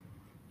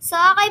So,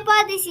 okay po,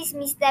 this is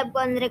Miss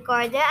Debcon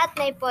Recorder at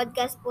may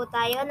podcast po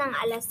tayo ng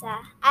alas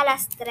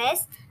 3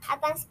 at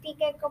ang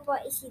speaker ko po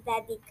is si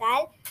Daddy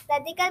Cal.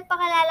 Daddy Cal,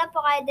 pakilala po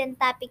kayo din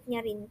topic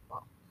niyo rin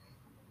po.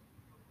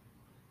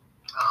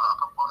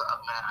 Ako po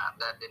ang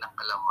dati ng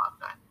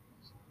Kalawakan.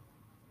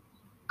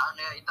 Ang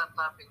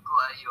itatopic ko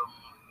ay yung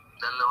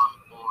dalawang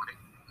uri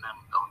ng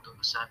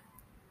kautusan.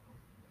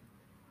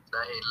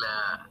 Dahil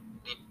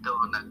dito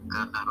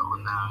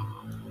nagkakaroon ng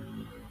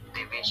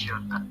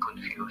division at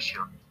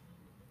confusion.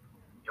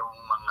 Yung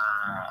mga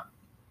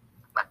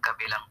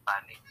nagkabilang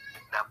panig,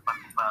 dapat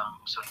bang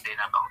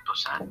sundin ang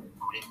kautusan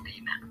o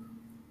hindi na?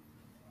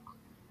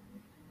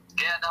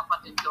 Kaya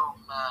dapat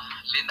itong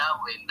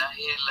linawin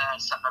dahil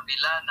sa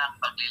kabila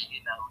ng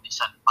paglilinaw ni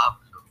San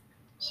Pablo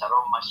sa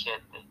Roma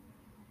 7,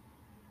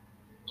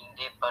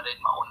 hindi pa rin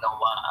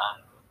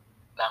maunawaan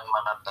ng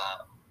mga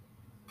tao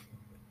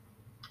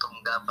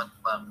kung dapat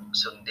bang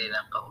sundin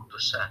ang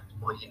kautusan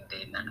o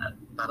hindi na. At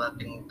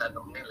parating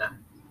tanong nila,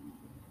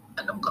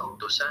 anong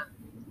kautusan?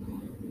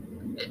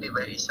 Eh di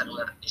ba isa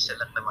lang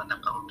naman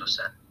ang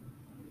kautusan?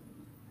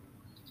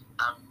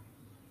 Ang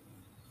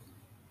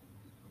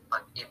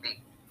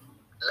pag-ibig.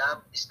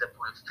 Love is the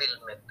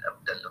fulfillment of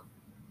the law.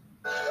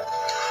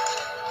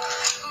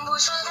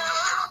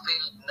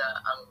 Fulfilled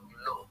na ang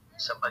law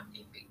sa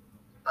pag-ibig.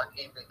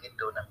 Pag-ibig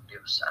ito ng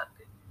Diyos sa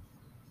atin.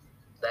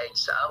 Dahil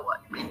sa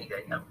awa,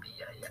 binigay ang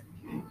biyaya.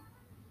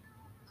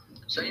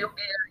 So yung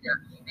biyaya,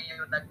 hindi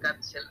yung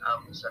nag-cancel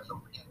out sa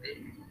law.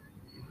 Hindi.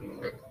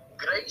 The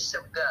grace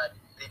of God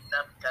did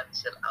not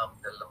cancel out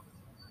the law.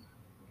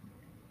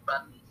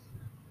 But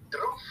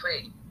through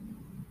faith,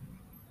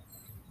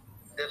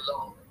 the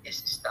law is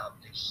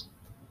established.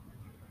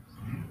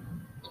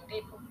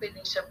 Hindi po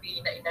pwedeng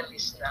sabihin na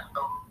inalis na ang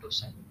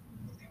kautusan.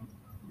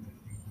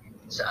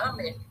 Sa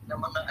amin, ng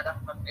mga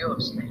anak ng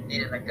Diyos na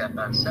hindi na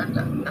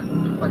nagkakasala,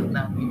 natutupad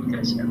namin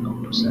kasi ang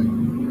kautusan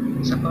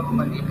sa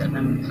pamamagitan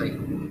ng faith,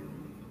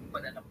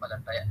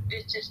 pananampalataya.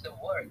 This is the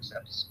works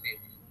of the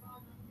Spirit.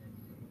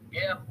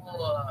 Kaya po,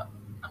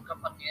 ang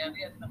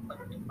kapangyarihan ng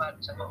pagtupad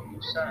sa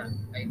kautusan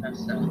ay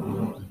nasa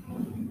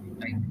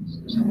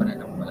sa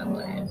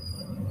pananampalataya.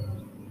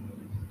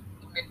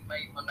 Ngunit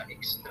may mga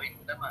extreme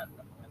naman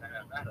ng mga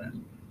nangangaral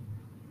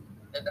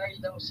na dahil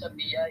daw sa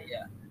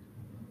biyaya,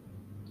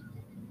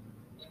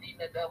 hindi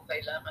na daw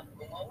kailangan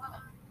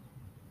gumawa.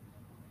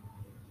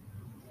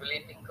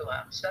 Ulitin ko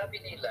ang sabi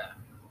nila,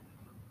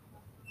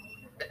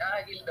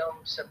 dahil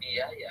daw sa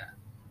biyaya,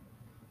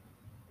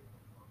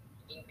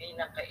 hindi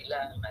na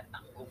kailangan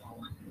ang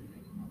gumawa.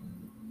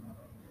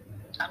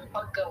 Ang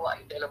paggawa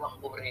ay dalawang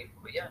uri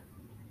po yan.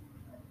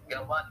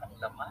 Gawa ng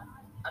laman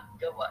at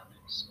gawa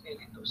ng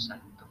Espiritu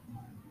Santo.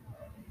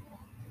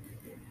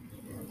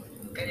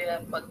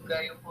 Kaya pag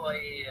kayo po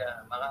ay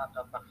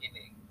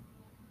makakapakinig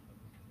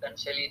ng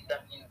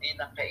salitang hindi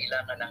na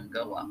kailangan ng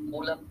gawa,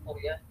 kulang po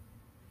yan.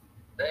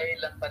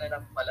 Dahil ang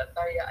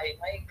pananampalataya ay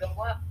may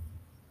gawa.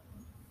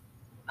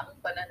 Ang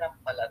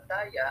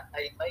pananampalataya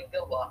ay may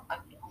gawa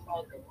at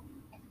gumagawa.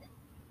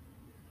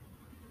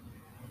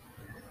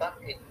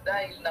 Bakit?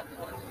 Dahil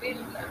na-fulfill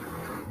na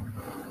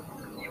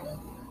yung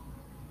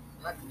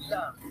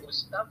hadlang o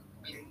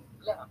stumbling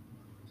block,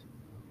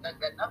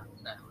 naganap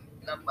na,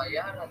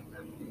 nabayaran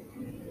na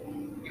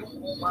yung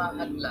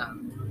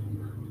umahadlang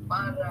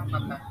para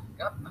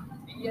matanggap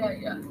ang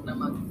biyaya na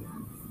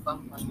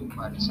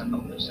magpapatupad sa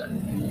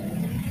kautusan.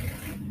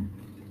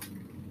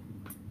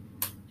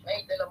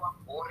 May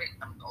dalawang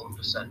uri ang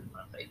kautusan,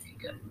 mga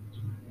kaibigan.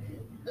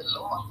 The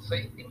law of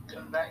faith in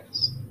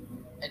Christ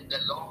and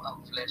the law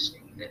of flesh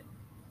and death.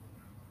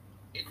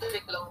 Ito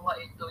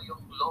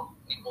yung law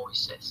ni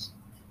Moises.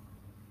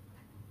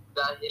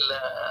 Dahil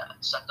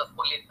sa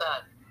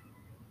kakulitan,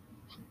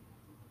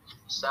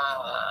 sa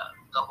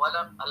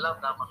kawalang alam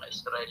ng mga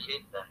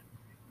Israelita,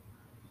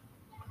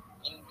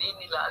 hindi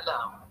nila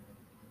alam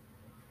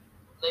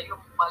na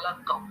yung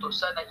palang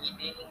kautusan na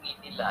hinihingi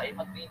nila ay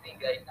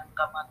magbibigay ng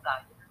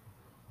kamatayan.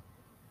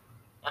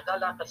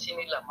 Akala kasi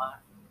nila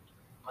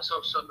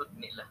masusunod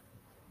nila.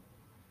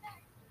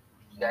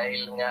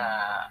 Dahil nga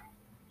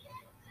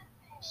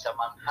sa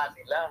mangha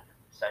nila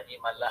sa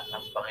himala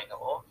ng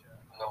Panginoon,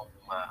 nung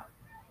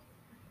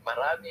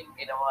maraming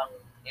ginawang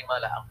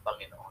himala ang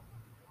Panginoon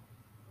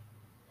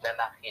na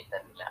nakita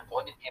nila.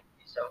 Ngunit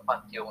hindi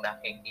sapat yung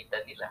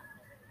nakikita nila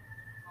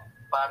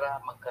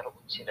para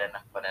magkaroon sila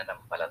ng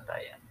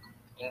pananampalataya.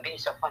 Hindi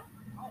sapat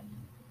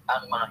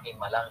ang mga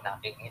himalang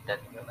nakikita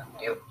ninyo ng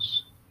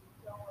Diyos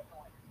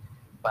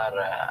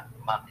para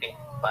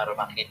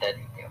makita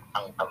ninyo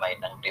ang kamay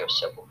ng Diyos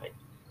sa buhay.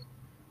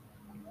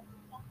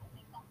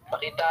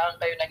 Makitaan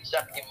kayo ng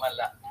isang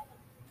himala,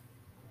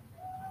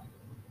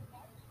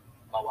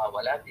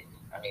 mawawala din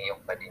ang iyong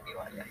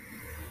paniniwala.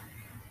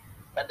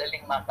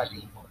 Madaling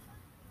makalimot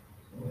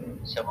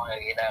sa mga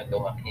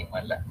ginagawang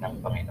himala ng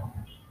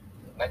Panginoon.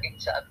 Maging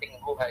sa ating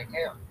buhay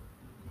ngayon,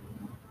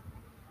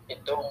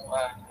 itong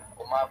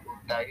umabot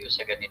tayo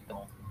sa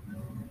ganitong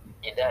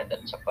edad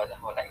at sa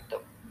panahon na ito,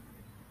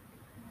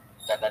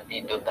 na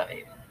nandito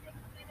tayo,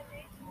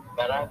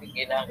 Maraming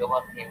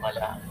ginagawang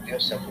himala ang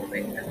Diyos sa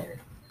buhay natin.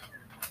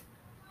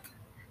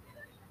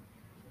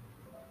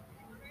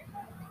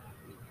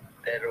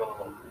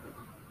 Pero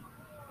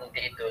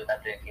hindi ito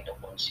natin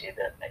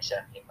kinukonsider na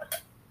isang himala.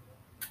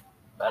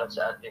 Para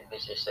sa atin,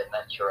 this is a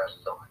natural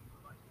law.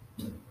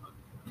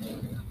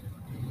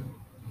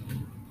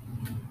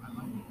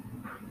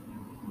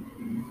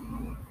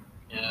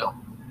 Law.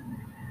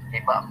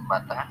 Iba ang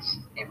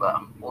batas,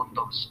 iba ang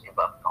utos,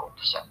 iba ang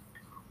kautusan.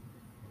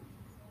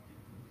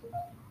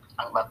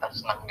 Ang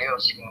batas ng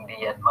Diyos,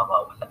 hindi yan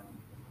mawawala.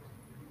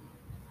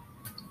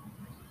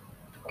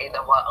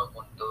 Ginawa ang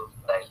mundo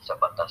dahil sa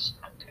batas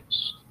ng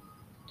Diyos.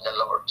 The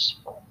Lord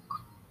spoke.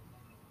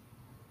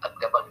 At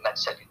kapag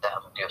nagsalita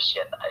ang Diyos,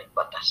 yan ay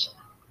batas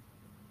na.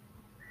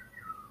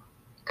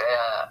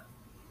 Kaya,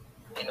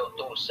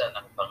 inutusan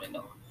ng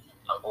Panginoon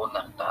ang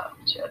unang tao,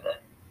 si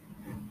Adan.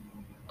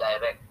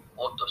 Direct,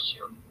 utos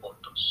yun,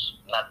 utos.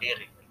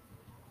 Nadirig,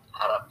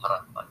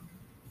 harap-harapan.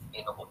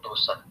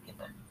 Inuutusan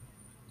kita.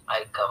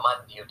 I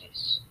command you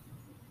this.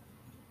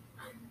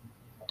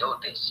 Do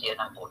this, yan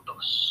ang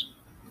utos.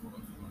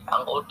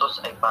 Ang utos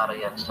ay para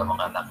yan sa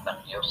mga anak ng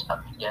Diyos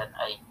at yan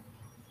ay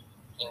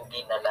hindi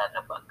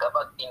nalalabag.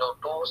 Kapag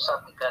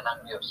inutusan ka ng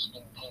Diyos,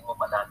 hindi mo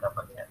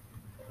malalabag yan.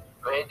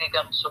 Pwede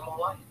kang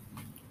sumuway.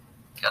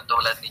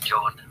 Katulad ni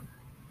Jonah.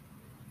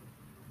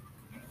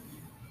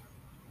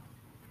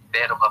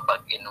 Pero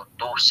kapag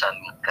inutusan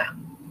ka,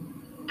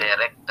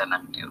 direkta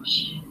ng Diyos,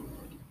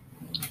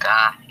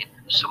 kahit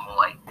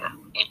sumuway ka,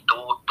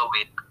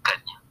 itutuwid ka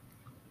niya.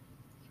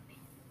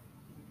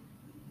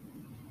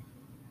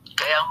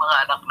 Kaya ang mga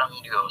anak ng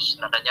Diyos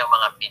na kanyang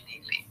mga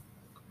pinili,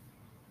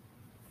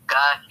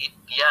 kahit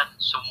yan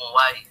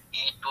sumuway,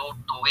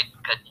 itutuwid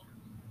ka niya.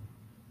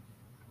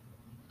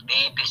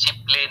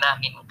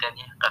 Didisiplinahin ka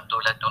niya,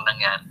 katulad nung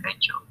nangyari kay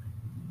Job.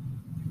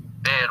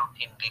 Pero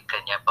hindi ka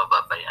niya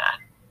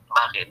pababayaan.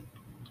 Bakit?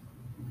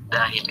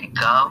 Dahil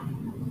ikaw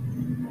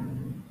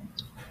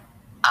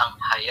ang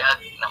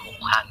hayag na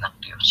mukha ng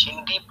Diyos.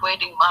 Hindi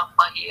pwedeng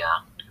mapahiya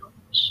ang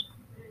Diyos.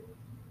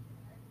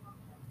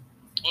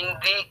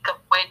 Hindi ka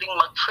pwedeng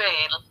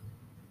mag-fail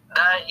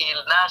dahil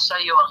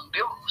nasa iyo ang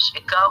Diyos.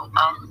 Ikaw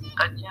ang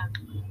kanyang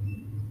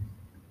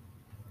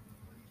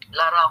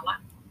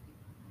larawan.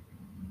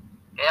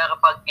 Kaya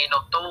kapag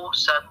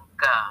inutusan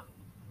ka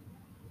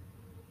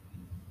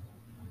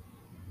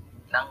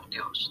ng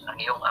Diyos, ng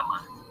iyong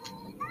Ama,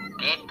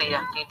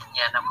 titiyakin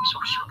niya na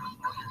masusunod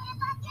mo yan.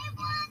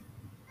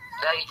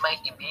 Dahil may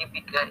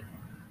ibibigay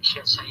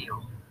siya sa iyo.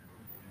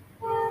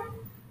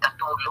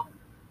 Katulong,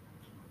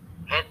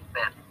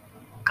 helper,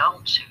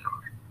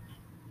 counselor,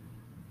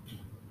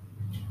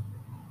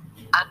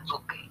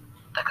 advocate,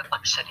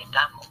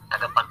 tagapagsalita mo,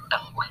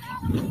 tagapagtanggol mo.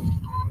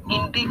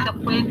 Hindi ka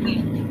pwede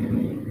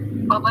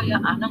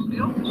pabayaan ng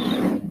Diyos.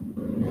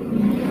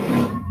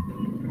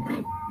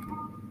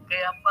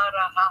 Kaya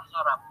para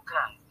haharap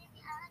ka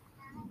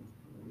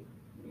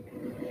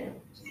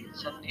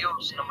sa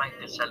Diyos na may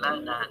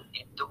kasalanan,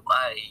 ito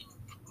ay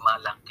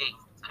malaking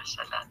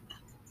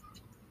kasalanan.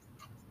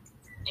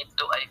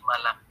 Ito ay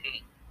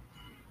malaking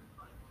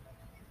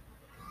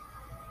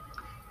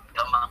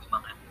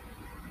kamangmangan.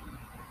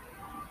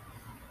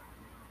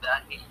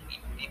 Dahil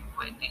hindi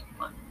pwedeng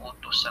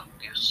mag-utos ang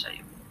Diyos sa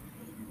iyo.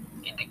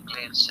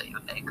 I-declare sa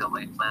iyo na ikaw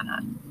ay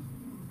banal.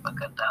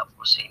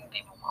 Pagkatapos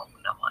hindi mo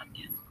maunawaan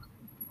yan.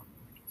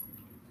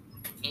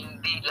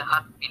 Hindi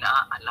lahat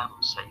pinaalam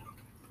sa iyo.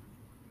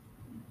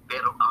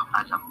 Pero ang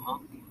alam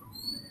mo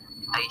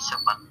ay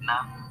sapat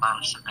na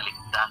para sa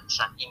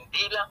kaligtasan,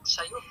 hindi lang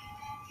sa iyo,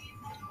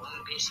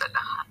 kundi sa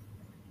lahat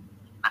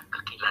ng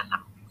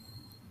kakilala mo.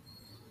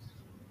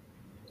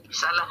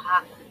 Sa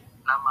lahat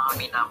ng mga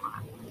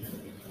minamahal,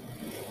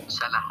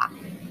 sa lahat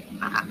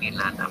na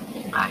kakilala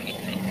mo, kahit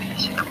na hindi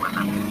sila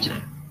malapit sa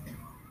iyo.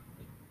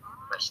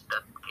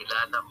 Basta't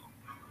kilala mo,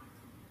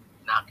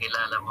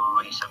 nakilala mo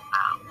ang isang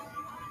tao,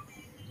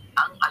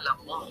 ang alam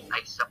mo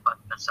ay sapat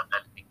na sa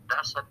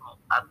kaligtasan mo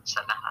at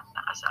sa lahat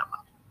na kasama.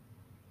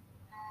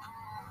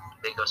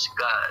 Because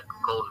God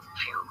called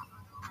few,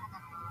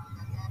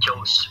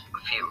 chose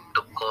few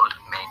to call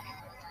many.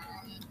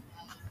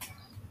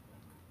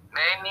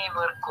 Many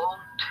were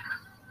called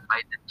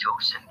by the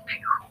chosen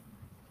few.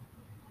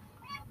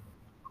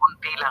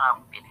 Kunti lang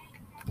ang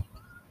pinili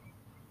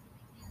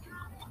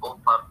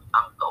upang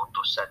ang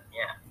kautusan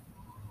niya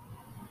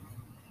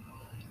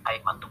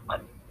ay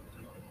matupad.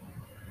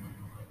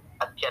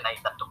 At yan ay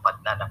natupad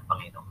na ng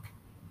Panginoon.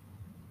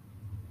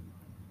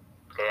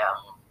 Kaya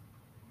ang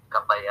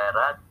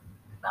kabayaran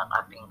ng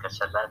ating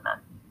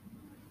kasalanan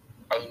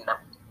ay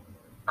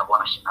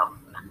na-wash out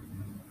na.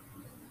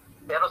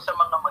 Pero sa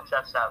mga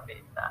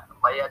magsasabi na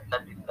bayad na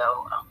din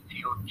daw ang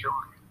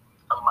future,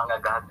 ang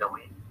mga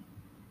gagawin.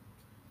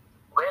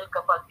 Well,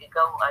 kapag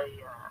ikaw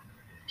ay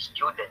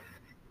student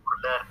or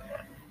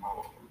learner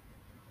o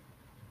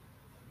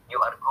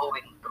you are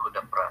going through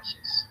the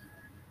process,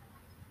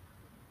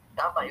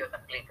 tama yun,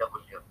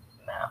 applicable yun,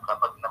 na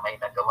kapag na may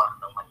nagawa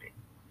ng mali,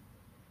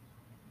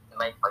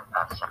 may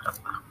pag-asa ka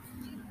pa.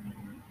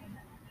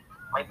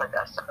 May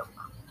pag-asa ka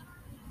pa.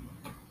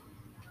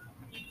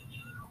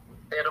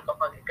 Pero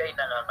kapag ikay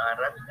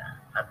nangangaral na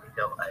at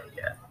ikaw ay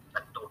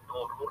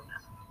nagtuturo na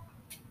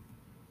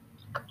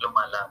at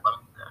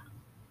lumalabang ka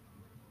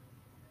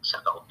sa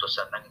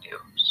kautusan ng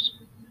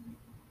Diyos,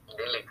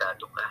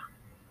 delikado ka.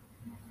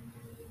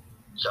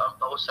 So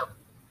ang kausap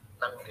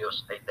ng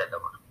Diyos ay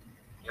dalawa.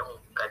 Yung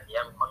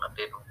kanyang mga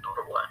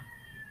tinuturuan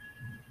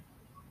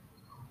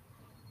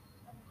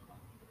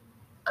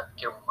at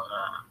yung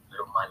mga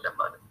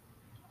lumalabag,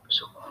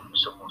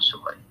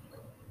 sumusubay.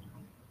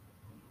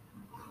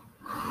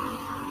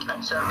 Ang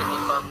sabi ni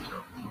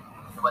Pablo,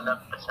 walang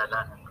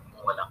kasalanan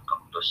kung walang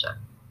kautusan.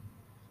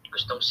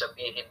 Gustong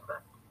sabihin ba,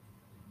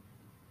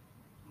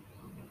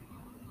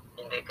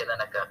 hindi ka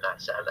na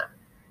nagkakasala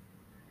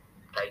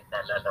kahit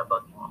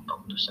nalalabag mo ang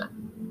kautusan?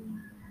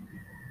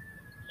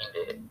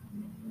 Hindi.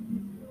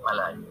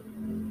 Malayo.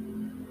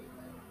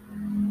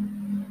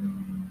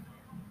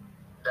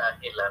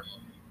 Dahil ang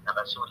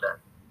nakasulat,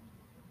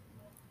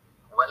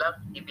 walang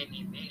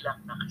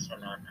ibinibilang na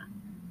kasalanan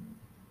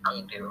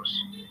ang Diyos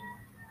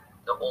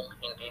noong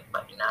hindi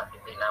pa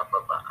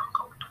binababa ang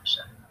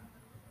kautusan.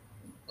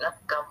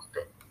 Not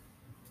counted.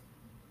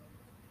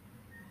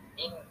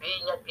 Hindi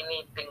niya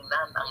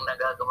tinitingnan ang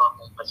nagagawa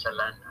mong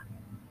kasalanan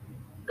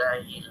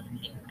dahil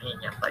hindi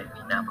niya pa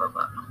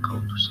binababa ang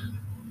kautusan.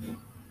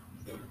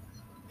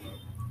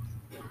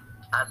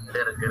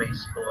 Under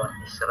grace po ang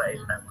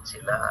Israel nang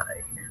sila ay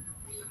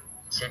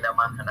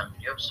sinamahan ng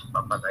Diyos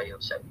papalayo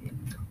sa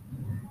Egypt.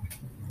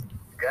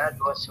 God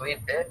was with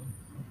them.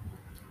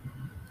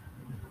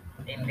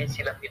 Hindi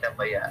sila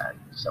pinabayaan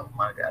sa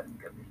umaga at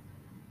gabi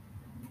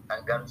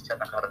hanggang sa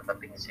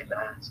nakarating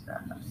sila sa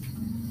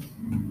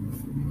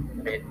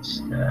Red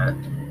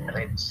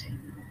Sea.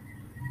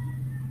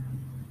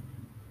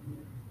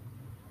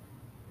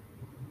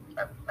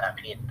 At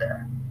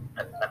nakita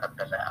at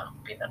nakatala ang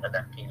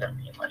pinakadakilang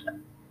himala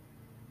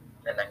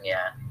na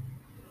nangyari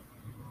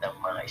ng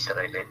mga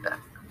Israelita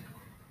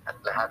at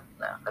lahat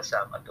na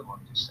kasama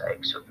doon sa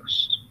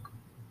Exodus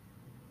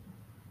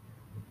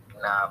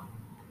na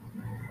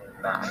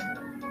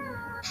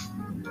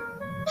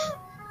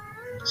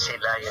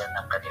silayan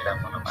ang kanilang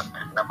mga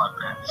mata na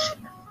manghal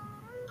sila.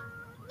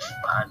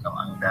 Paano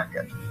ang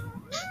dagat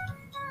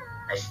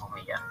ay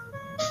umiyak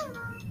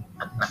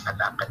at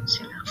nakalakad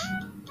sila.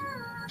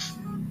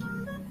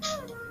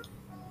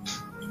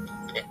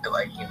 Ito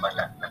ay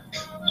himala ng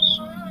Diyos.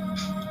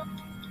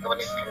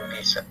 Ngunit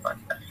hindi sapat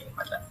ang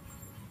himala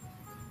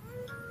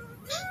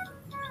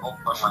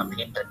upang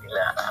makita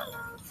nila ang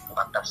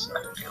batas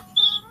ng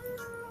Diyos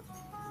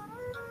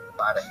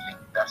para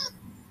iligtas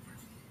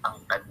ang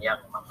kanyang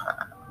mga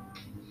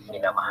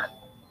minamahal.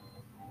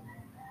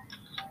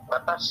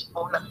 Batas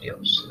po ng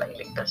Diyos na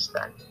iligtas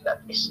tayo,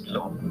 that is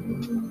law.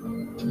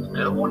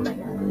 Law na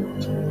yan.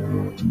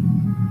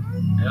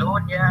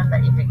 Law niya na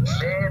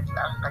i-declare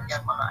na ang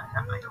kanyang mga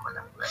anak ay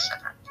walang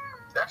kasalanan.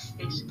 That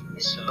is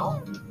His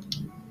law.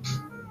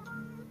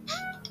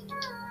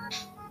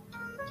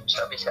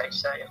 Sabi sa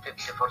Isaiah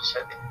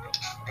 54:17,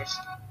 this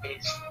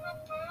is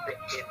the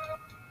gift,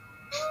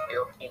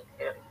 your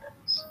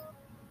inheritance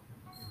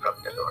from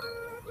the Lord.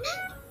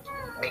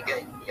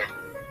 Bigay niya.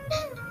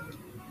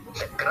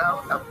 The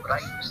crown of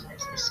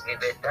righteousness is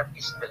given, that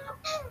is the law.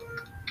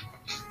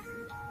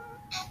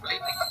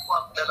 Ulitin ko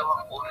ang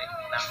dalawang uri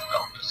ng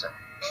kautusan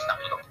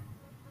ng law.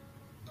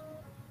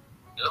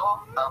 Law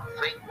of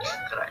faith in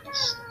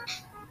Christ.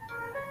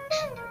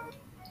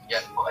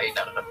 Yan po ay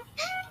nakalagay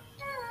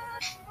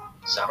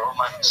sa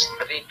Romans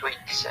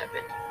 3:27.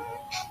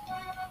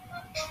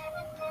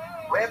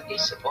 Where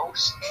is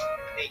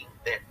boasting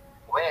then?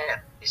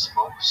 Where is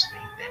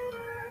boasting then?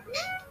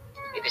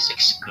 It is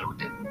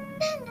excluded.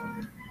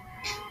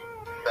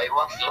 By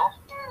what law?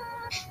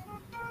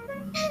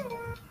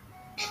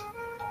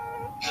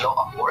 Law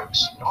of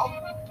works? No.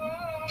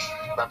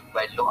 But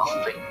by law of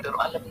faith. Pero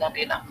alam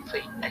natin ang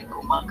faith ay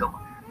gumagawa.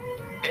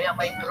 Kaya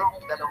mayroong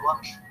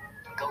dalawang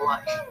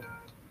gawain.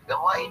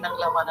 Gawain ng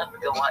laman at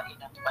gawain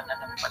ng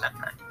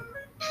pananampalataya.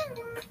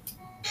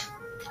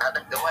 At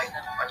ang gawain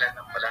ng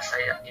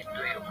pananampalataya, ito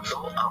yung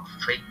law of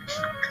faith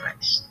in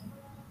Christ.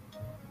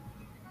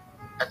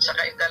 At sa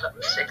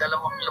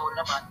ikalawang law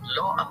naman,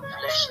 law of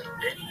flesh and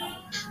death.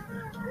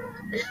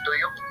 Ito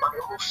yung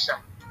parusa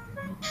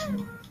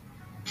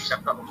sa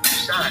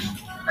kautusan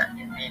na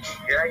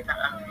ibinigay ng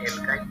anghel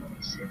kay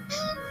Moises.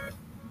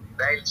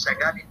 Dahil sa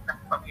galit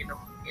ng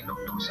Panginoon,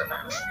 inutusan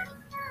ng anghel.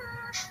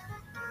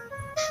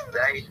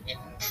 Dahil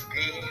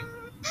hindi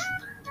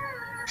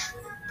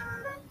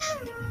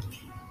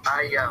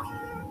ayaw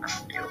ng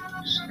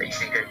Diyos na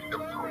ibigay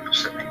itong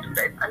kautusan na ito.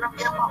 Dahil alam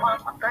niya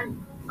mamamatay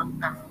ang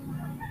tao.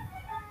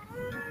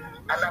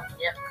 Alam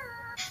niya.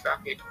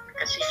 Bakit?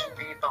 Kasi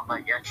hindi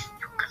pabayad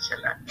yung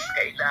kasalanan.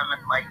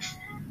 Kailangan may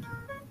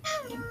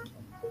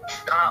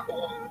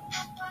taong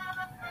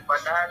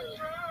banal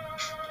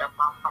na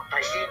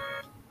papatayin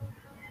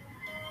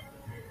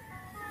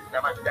na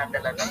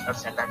magdadala ng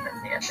kasalanan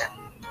niya.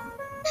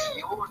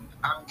 Yun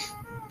ang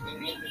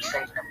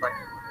hinihintay na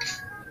panahon.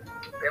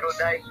 Pero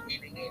dahil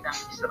hiningi ng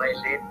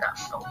Israelita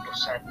ang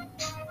kautusan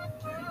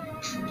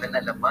na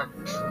nalabag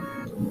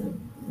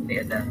ni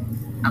Adan.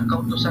 Ang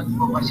kautusan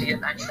po kasi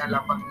yan ay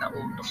nalabag na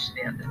utos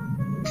ni Adan.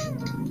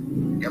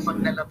 Kapag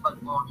nalabag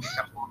mo ang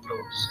isang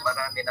utos,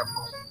 marami na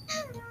pong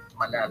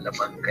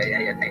malalabag, kaya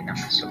yan ay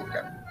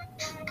nakasulat.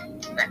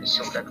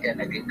 Nakisulat kaya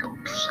naging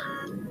kautusan.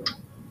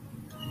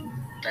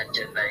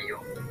 Nandiyan na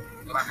yung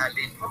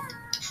mahalin mo.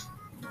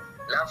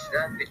 Love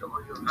God with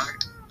all your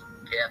heart.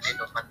 Kaya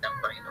tinupad ng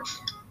Panginoon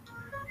niya.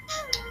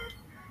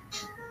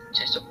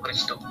 Si Jesu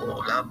Cristo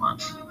po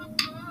lamang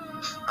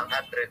ang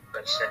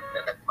 100%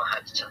 na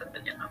nagmahal sa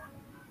kanyang ama.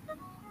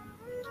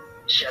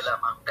 Siya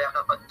lamang. Kaya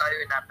kapag tayo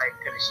na kay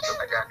Kristo,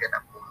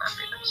 nagaganap po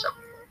natin ang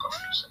 10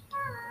 kautusan.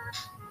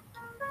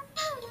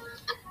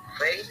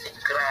 Faith in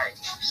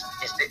Christ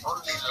is the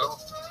only law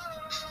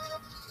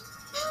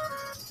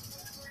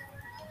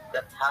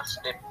that has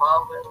the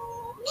power,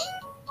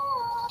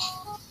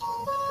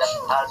 that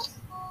has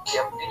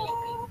the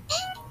ability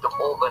to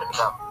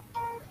overcome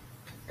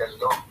the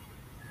law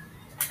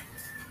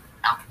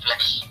of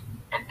flesh.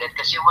 And then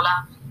kasi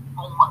wala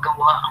kung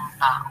magawa ang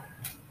tao.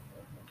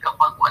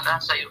 Kapag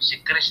wala sa iyo si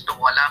Kristo,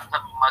 wala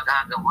kang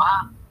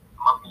magagawa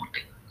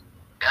mabuti.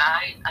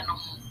 Kahit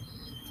anong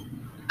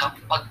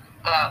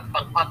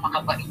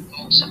pagpapakabait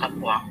mo sa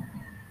kapwa,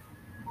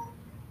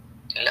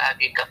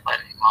 lagi ka pa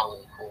rin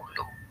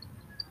mahuhulog.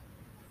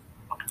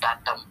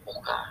 Magtatampo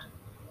ka,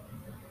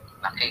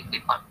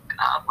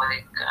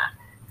 nakikipag-aaway ka,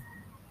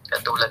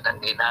 katulad ng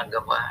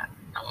ginagawa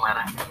ng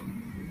maraming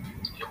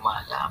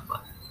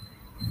lumalaban.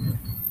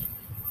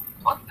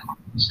 Huwag naman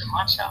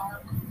sama-sama.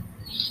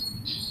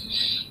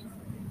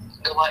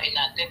 Gawain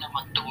natin na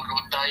magturo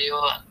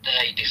tayo at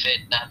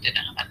i-defend natin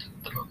ang ating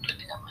truth.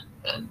 Hindi naman.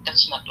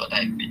 That's not what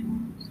I meant.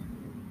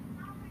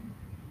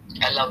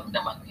 Allowed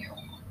naman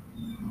yung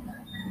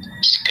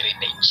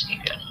scrimmage.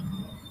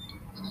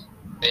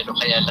 Pero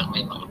kaya lang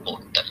may mga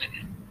vote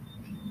talaga.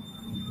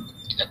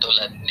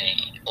 Katulad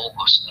ni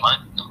August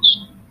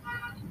Magnus.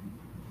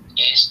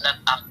 He is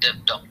not after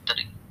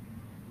doctrine.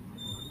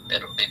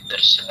 Pero may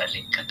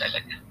personality ka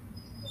talaga.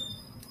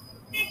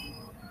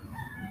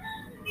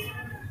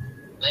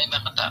 May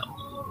mga tao,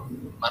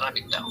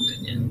 maraming tao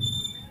ganyan.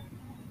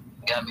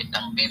 Gamit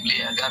ang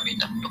Biblia, gamit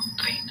ang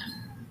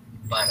doktrina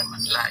para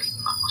manlain,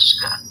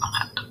 mahusga at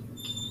mangato.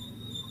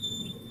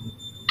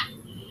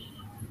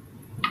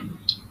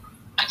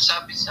 Ang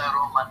sabi sa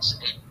Romans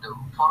 8:2,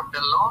 for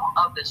the law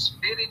of the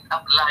Spirit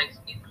of life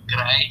in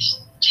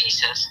Christ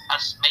Jesus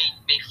has made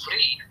me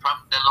free from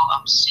the law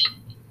of sin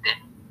and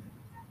death.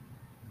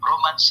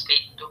 Romans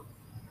 8:2.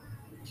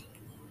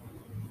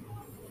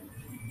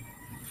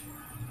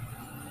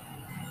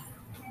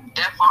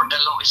 Therefore, the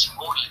law is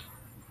holy,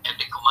 and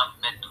the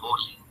commandment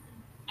holy,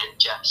 and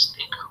just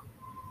and good.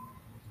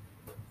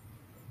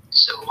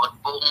 So, huwag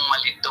pong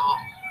malito,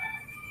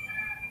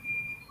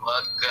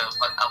 huwag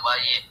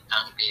pag-awayin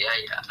ang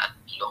biyaya at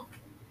law.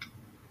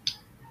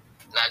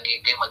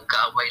 Nagiging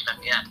magkaaway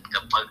lang yan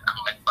kapag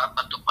ang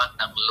nagpapatupad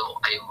ng law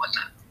ay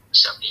wala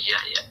sa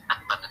biyaya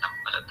at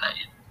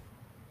pananampalataya.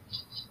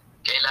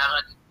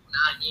 Kailangan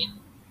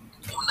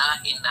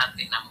unahin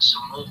natin ang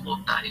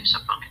sumuko tayo sa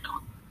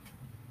Panginoon.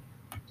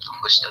 Kung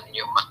gusto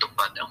niyo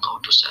matupad ang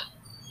kautusan,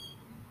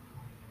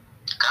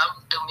 come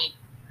to me.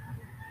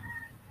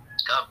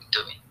 Come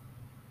to me.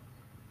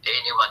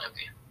 Any one of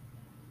you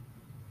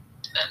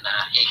na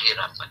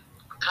nahihirapan,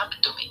 come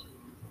to me.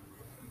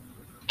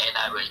 And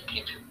I will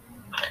give you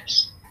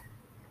rest.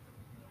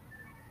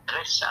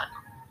 Rest sa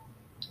ano?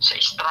 Sa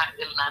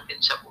struggle natin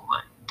sa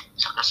buhay,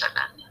 sa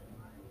kasalanan.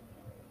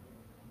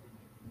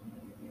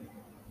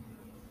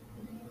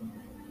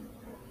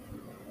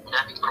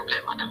 Daming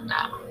problema ng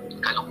tao,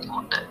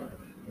 kalungkutan.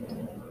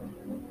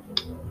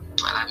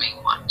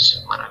 Maraming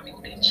wants, maraming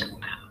needs ang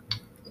tao.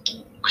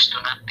 Gusto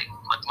nating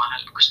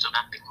magmahal, gusto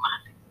nating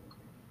mahalin.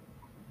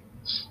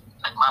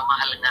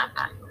 Nagmamahal nga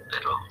tayo,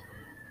 pero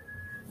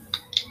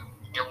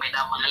yung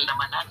minamahal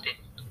naman natin,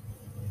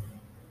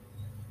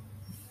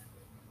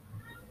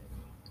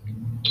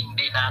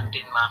 hindi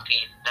natin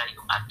makita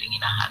yung ating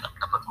hinahanap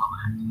na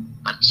pagmamahal.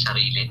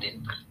 Pansarili din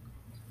pala.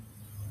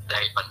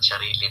 Dahil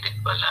pansarili din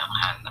pala ang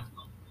hanap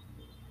mo.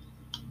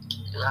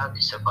 Love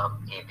is about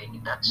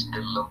giving. That's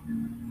the law.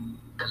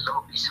 The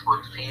law is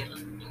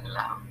fulfilled in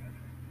love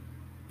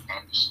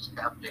and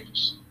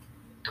established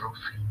through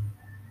faith.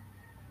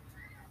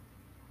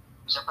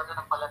 Sa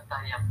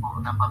pananampalataya po,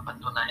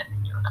 napapatunayan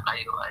ninyo na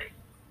kayo ay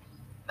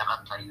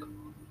nakatayo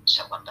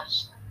sa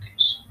batas ng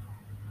Diyos.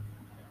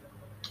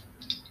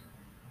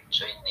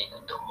 So, hindi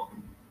na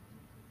doon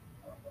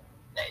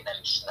na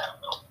inalis na ang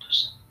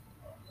kautusan.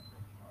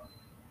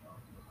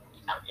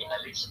 Ang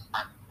inalis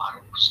at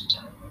parus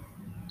dyan.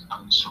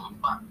 Ang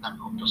sumpa ng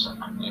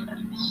kautusan ang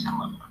inalis sa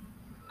mga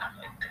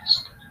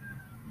nakay-Kristo.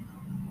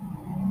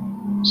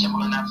 Sa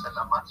mga nasa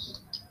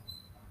labas,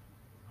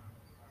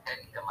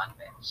 10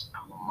 commandments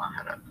ang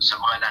umaharap. Sa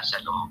mga nasa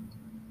loob,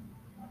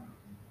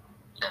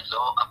 the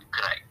law of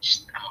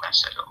Christ ang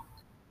nasa loob.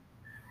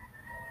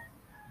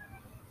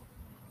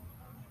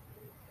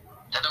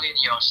 Tanungin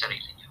niyo ang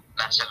sarili niyo,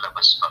 nasa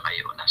labas ba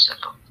kayo o nasa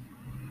loob?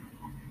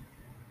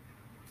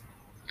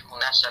 Kung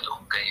nasa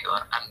loob kayo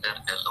or under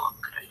the law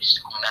of Christ,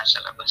 kung nasa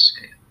labas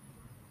kayo.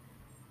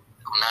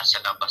 Kung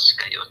nasa labas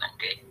kayo ng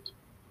gate,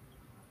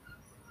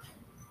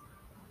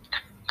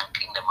 ng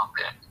kingdom of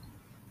God.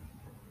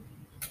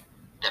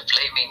 The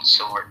flaming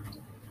sword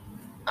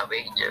of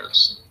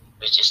angels,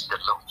 which is the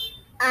law.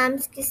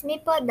 Excuse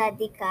me po,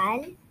 Daddy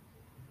Cal.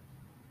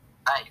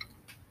 Ay,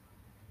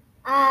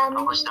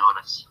 na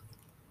oras.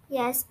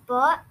 Yes po.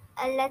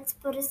 Let's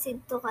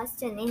proceed to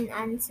question and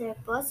answer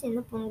po.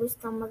 Sino pong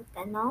gustong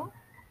magtanong?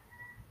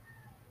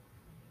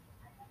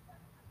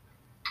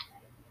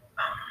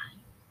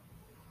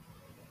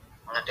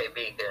 Mga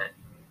kaibigan,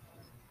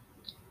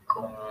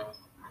 kung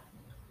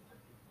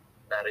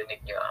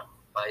narinig nyo ang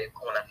payo,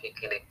 kung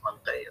nakikinig man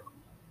kayo,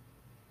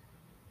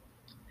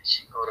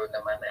 siguro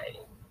naman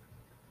ay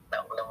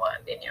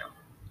naunawaan ninyo.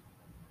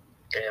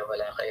 Kaya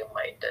wala kayong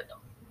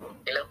maitanong.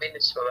 Ilang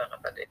minutes pa ba,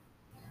 kapatid?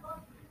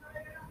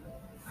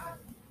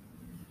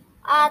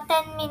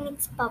 10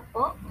 minutes pa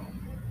po.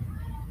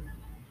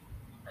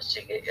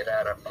 Sige,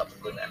 i-wrap up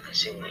ko na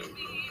kasi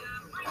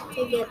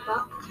Sige po.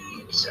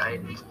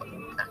 decide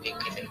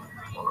nakikinig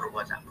or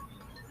wala.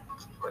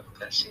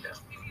 Wala sila.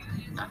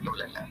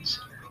 Natulala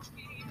sila.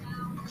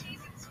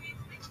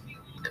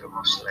 Pero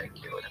most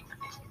likely walang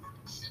nakikinig.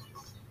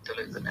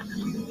 Tuloy ko na.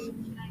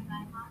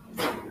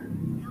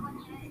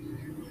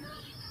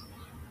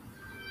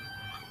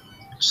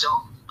 So,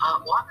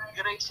 what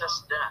grace has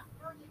done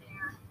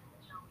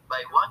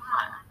by one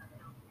man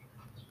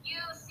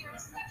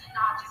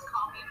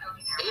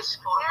is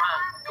for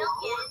man to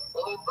rule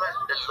over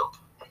the law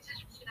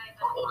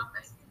for all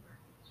men.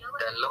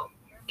 The law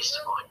is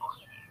for all.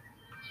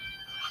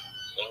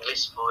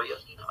 English po yun.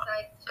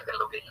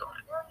 Tagalogin ko.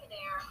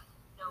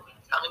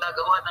 Ang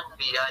nagawa ng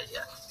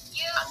biyaya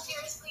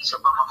sa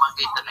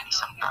pamamagitan ng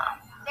isang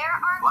tao.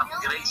 What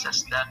grace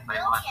has done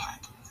by one man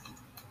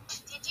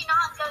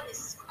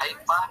ay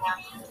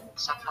parang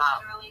sa tao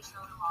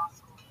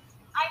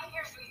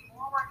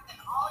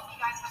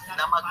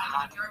na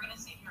maghahan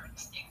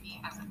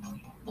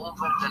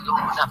over the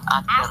law ng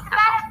under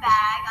the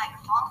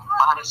law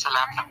para sa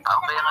lahat ng tao.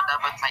 Kaya nga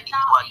dapat may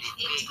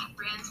equality.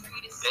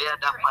 Kaya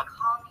dapat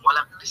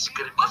walang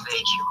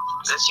discrimination.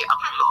 Kasi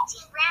ang law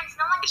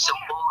is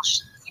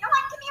supposed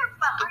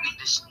to be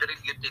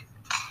distributed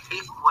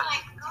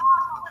equally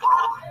for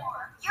all.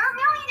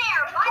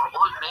 For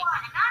all men,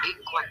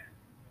 equal.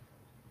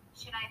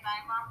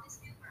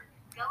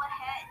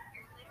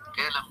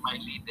 Kaya lang may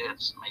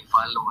leaders, may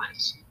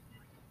followers.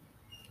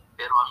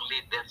 Pero ang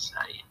leaders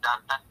ay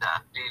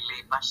tatanda,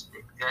 lilipas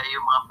din. Kaya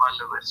yung mga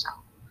followers ang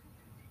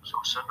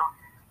susunod.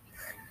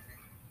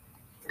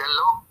 The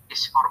law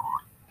is for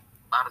all.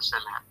 Para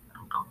sa lahat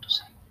ng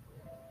kautusan.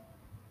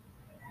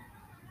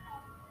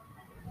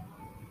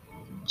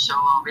 So,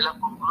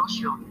 bilang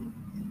conclusion,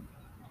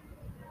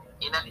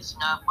 inalis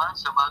nga ba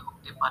sa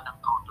bagong tipan ng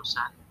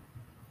kautusan?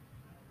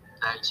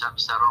 Dahil sabi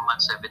sa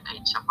Romans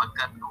 7:8,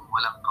 sapagkat kung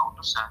walang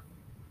kautusan,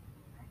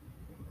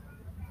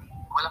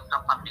 walang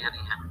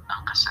kapangyarihan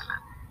ang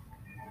kasalanan.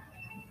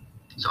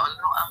 So,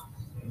 ano ang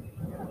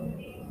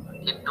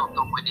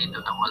tinutukoy dito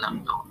na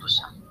walang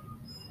kautusan?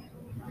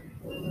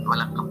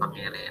 Walang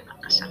kapangyarihan ang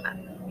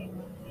kasalanan.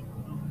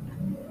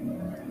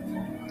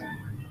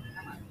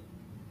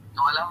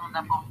 Wala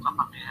na pong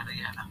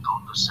kapangyarihan ang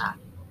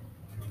kautusan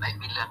ay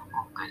bilang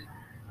po kayo.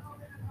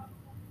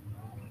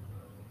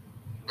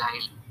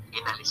 Dahil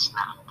inalis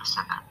na ang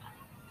kasalanan.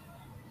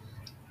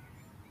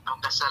 Ang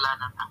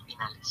kasalanan ang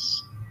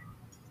inalis.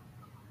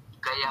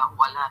 Kaya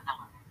wala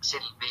nang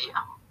silbi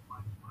ang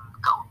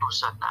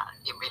kautusan na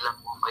ibilang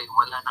mo kayo.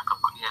 Wala nang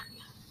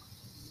kapangyarihan.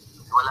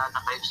 Wala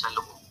na kayo sa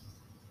loob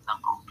ng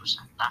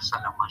kautusan. Nasa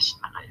labas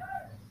na kayo.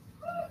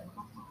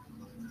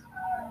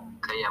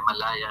 Kaya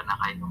malaya na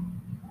kayo.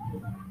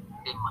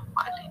 Hindi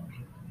magpalit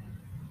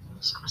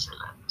sa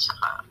kasalanan,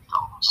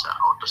 sa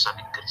kautusan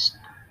ni Kristo.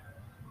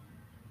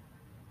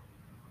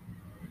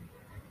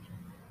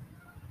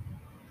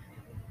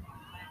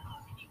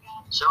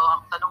 So,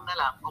 ang tanong na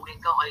lang, kung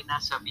ikaw ay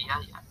nasa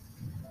biyaya,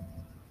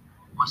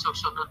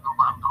 masusunod mo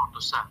ba ang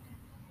kautusan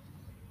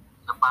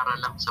na para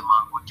lang sa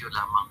mga Hudyo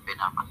lamang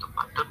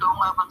pinapatupad? Totoo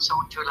nga bang sa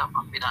Hudyo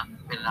lamang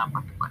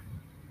pinapatupad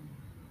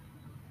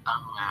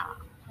ang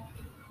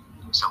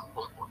 10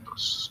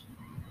 utos?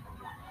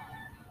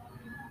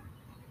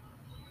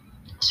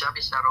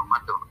 Sabi sa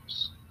Roma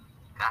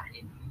 2,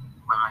 kahit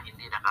mga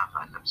hindi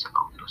nakakaalam sa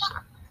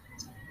kautusan,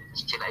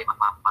 sila ay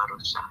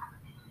mapaparusahan.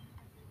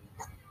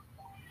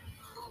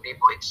 Hindi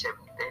mo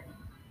accepted.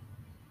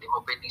 Hindi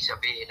mo pwedeng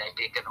sabihin na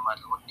hindi ka naman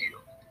Hudyo.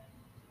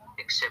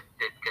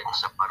 Accepted ka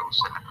sa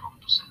parusa ng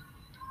kautusan.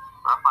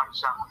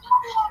 Paparusahan mo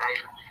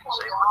dahil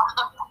sa iyo.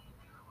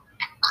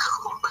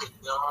 Oh my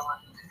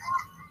God.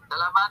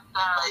 Salamat,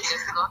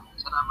 Edson.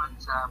 Salamat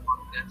sa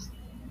podcast.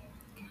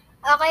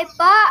 Okay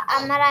po,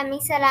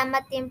 maraming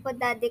salamat din po,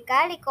 Daddy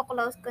Cal.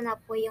 Iko-close ko na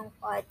po yung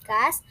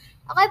podcast.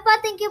 Okay po,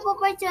 thank you po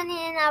for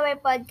tuning in our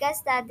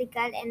podcast, Daddy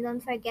Cal. And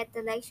don't forget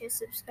to like, share,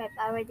 subscribe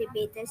our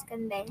Debaters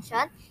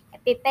Convention.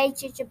 Happy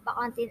page, YouTube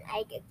account, and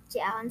IG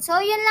account. So,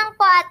 yun lang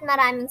po at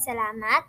maraming salamat.